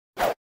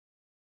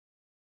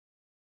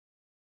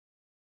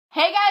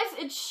Hey guys,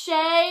 it's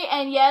Shay,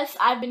 and yes,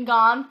 I've been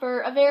gone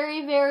for a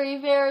very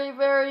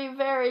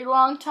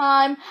long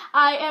time.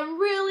 I am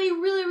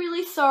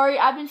really sorry.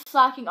 I've been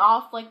slacking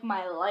off like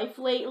my life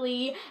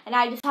lately, and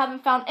I just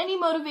haven't found any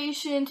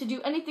motivation to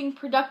do anything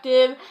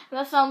productive, and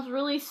that sounds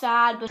really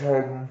sad, but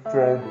haven't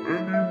found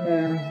any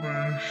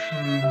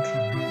motivation to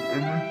do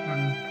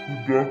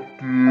anything productive.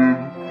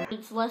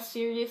 It's less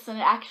serious than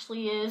it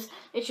actually is.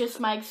 It's just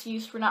my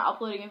excuse for not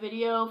uploading a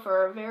video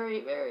for a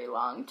very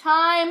long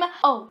time.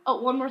 Oh,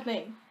 one more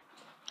thing.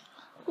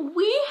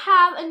 We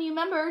have a new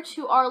member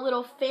to our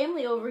little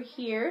family over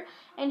here,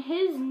 and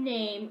his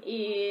name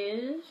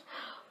is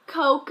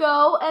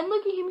COCO, and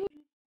look at him.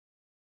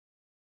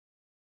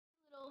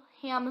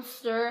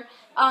 Hamster.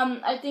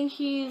 I think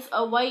he's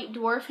a white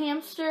dwarf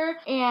hamster,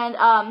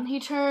 and he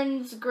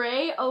turns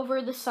gray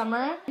over the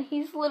summer.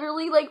 He's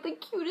literally like the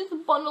cutest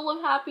bundle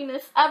of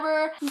happiness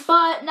ever.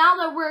 But now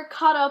that we're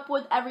caught up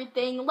with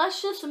everything,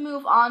 let's just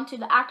move on to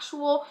the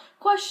actual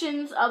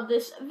questions of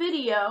this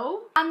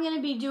video. I'm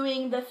gonna be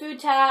doing the food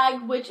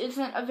tag, which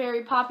isn't a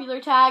very popular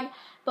tag,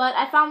 but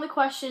I found the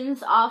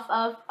questions off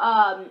of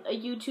a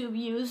YouTube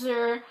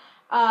user,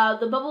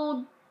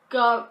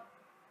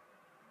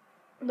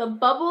 the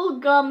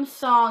bubblegum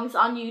songs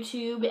on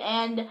YouTube,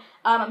 and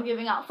I'm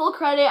giving out full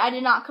credit. I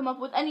did not come up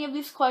with any of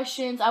these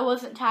questions. I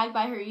wasn't tagged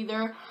by her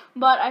either,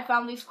 but I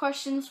found these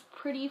questions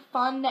pretty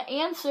fun to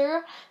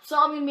answer, so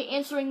I'm going to be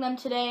answering them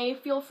today.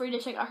 Feel free to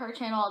check out her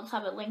channel. I'll just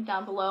have it linked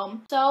down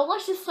below. So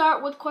let's just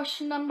start with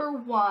question number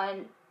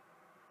 1.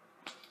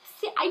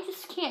 See, I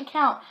just can't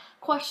count.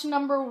 Question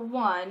number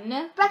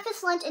 1.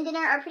 Breakfast, lunch, and dinner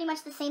are pretty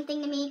much the same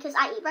thing to me because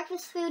I eat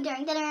breakfast food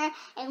during dinner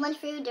and lunch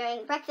food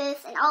during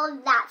breakfast and all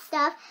of that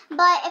stuff.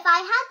 But if I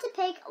had to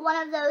pick one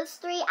of those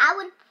three, I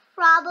would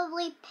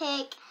probably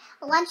pick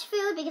lunch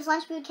food because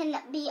lunch food can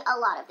be a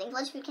lot of things.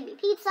 Lunch food can be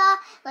pizza,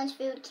 lunch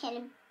food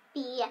can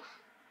be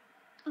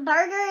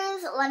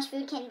burgers, lunch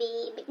food can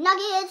be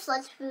McNuggets,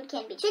 lunch food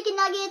can be chicken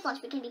nuggets,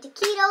 lunch food can be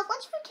taquitos,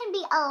 lunch food can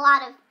be a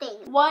lot of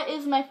things. What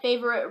is my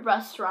favorite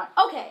restaurant?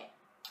 Okay.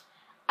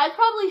 I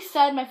probably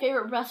said my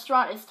favorite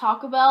restaurant is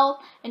Taco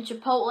Bell and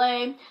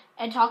Chipotle,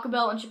 and Taco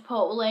Bell and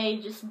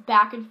Chipotle just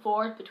back and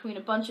forth between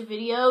a bunch of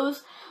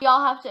videos.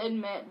 Y'all have to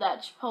admit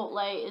that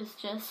Chipotle is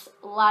just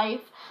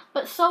life,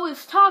 but so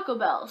is Taco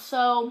Bell.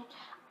 So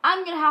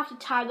I'm gonna have to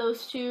tie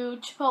those two.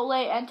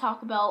 Chipotle and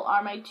Taco Bell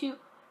are my two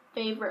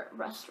favorite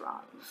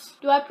restaurants.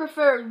 Do I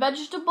prefer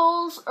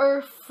vegetables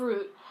or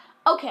fruit?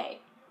 Okay,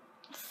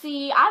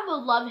 see, I have a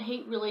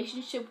love-hate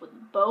relationship with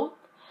both.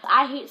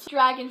 I hate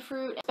dragon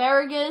fruit,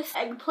 asparagus,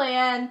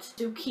 eggplant,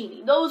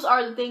 zucchini. Those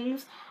are the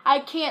things I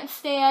can't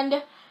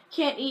stand,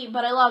 can't eat,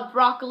 but I love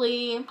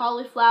broccoli,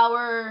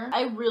 cauliflower.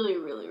 I really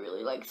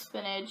like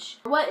spinach.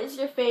 What is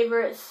your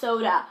favorite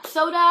soda?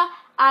 Soda,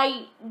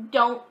 I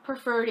don't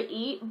prefer to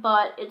eat,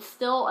 but it's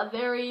still a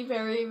very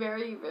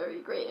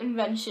great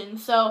invention.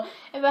 So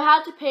if I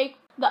had to pick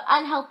the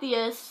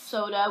unhealthiest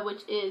soda,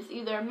 which is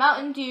either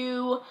Mountain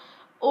Dew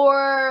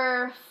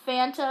or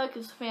Fanta,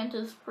 because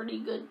Fanta's pretty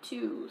good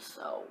too,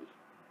 so.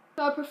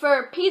 Do I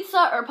prefer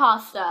pizza or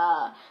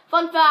pasta?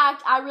 Fun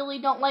fact, I really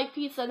don't like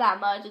pizza that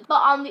much, but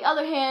on the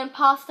other hand,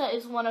 pasta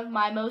is one of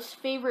my most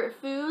favorite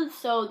foods,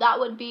 so that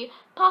would be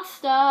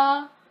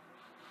pasta.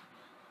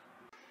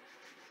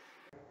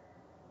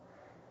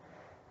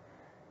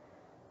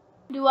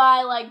 Do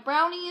I like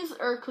brownies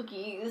or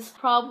cookies?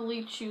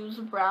 Probably choose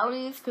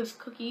brownies, because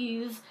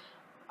cookies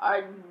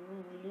are,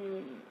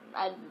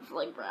 I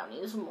like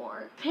brownies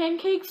more.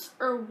 Pancakes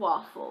or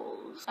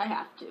waffles? I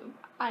have to.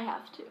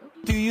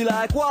 Do you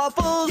like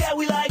waffles? Yeah,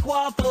 we like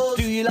waffles.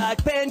 Do you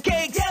like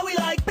pancakes? Yeah, we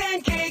like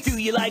pancakes. Do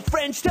you like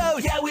French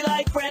toast? Yeah, we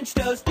like French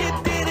toast.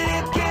 Dip,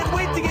 can't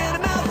wait to get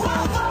them out.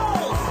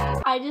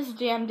 Waffles! I just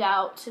jammed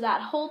out to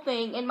that whole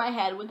thing in my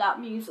head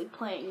without music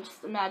playing.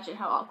 Just imagine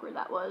how awkward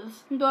that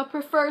was. Do I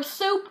prefer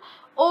soup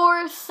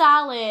or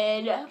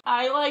salad?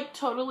 I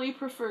totally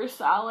prefer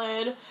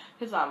salad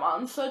because I'm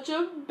on such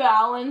a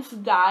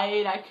balanced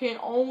diet. I can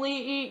only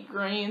eat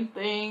green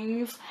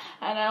things,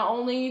 and I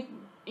only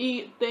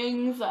eat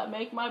things that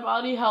make my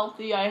body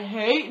healthy. I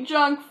hate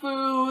junk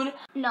food.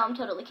 No, I'm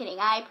totally kidding.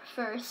 I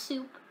prefer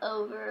soup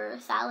over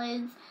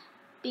salads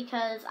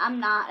because I'm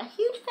not a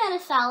huge fan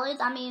of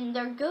salads. I mean,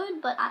 they're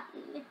good, but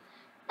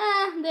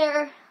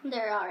they're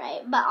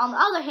alright. But on the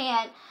other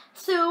hand,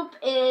 soup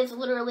is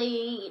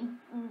literally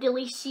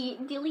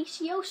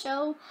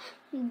delicioso.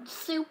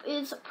 Soup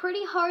is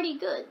pretty hearty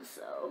good,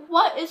 so.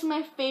 What is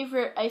my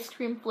favorite ice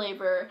cream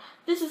flavor?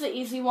 This is an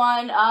easy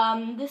one.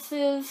 This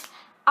is,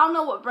 I don't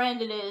know what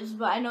brand it is,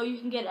 but I know you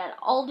can get it at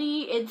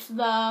Aldi. It's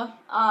the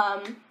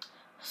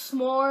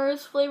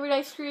s'mores flavored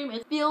ice cream.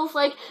 It feels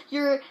like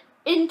you're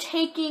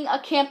taking a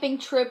camping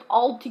trip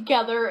all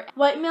together.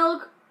 White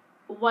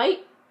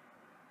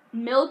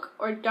milk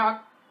or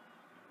dark,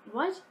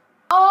 what?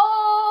 Oh,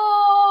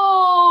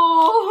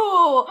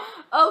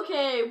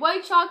 okay,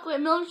 white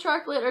chocolate, milk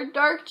chocolate, or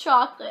dark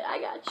chocolate. I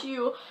got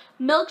you.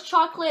 Milk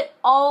chocolate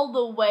all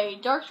the way.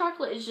 Dark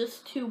chocolate is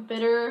just too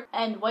bitter,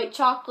 and white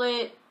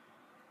chocolate,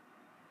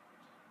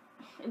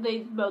 they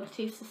both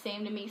taste the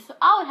same to me. So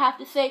I would have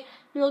to say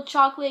milk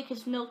chocolate,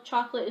 because milk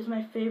chocolate is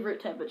my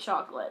favorite type of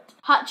chocolate.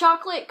 Hot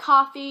chocolate,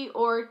 coffee,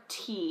 or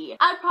tea?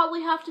 I'd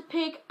probably have to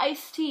pick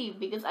iced tea,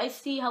 because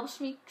iced tea helps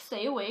me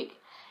stay awake.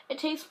 It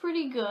tastes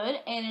pretty good,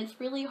 and it's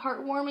really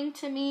heartwarming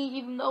to me,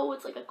 even though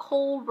it's like a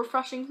cold,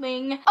 refreshing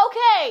thing.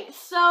 Okay,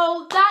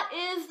 so that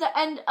is the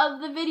end of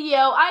the video.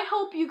 I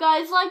hope you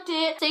guys liked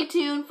it. Stay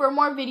tuned for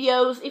more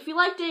videos. If you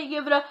liked it,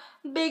 give it a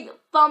big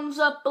thumbs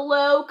up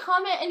below.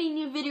 Comment any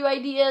new video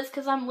ideas,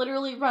 because I'm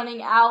literally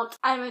running out.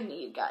 I'm in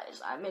need,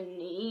 guys. I'm in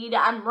need.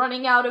 I'm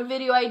running out of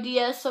video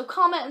ideas, so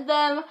comment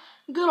them.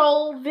 Good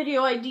old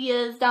video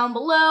ideas down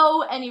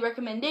below, any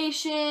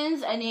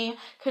recommendations, any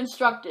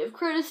constructive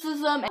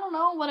criticism, I don't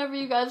know, whatever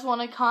you guys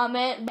want to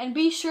comment. And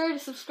be sure to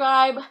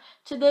subscribe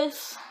to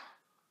this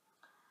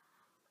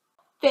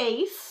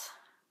face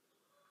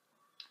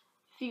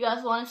if you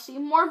guys want to see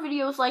more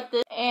videos like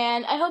this.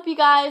 And I hope you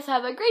guys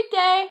have a great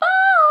day. Bye!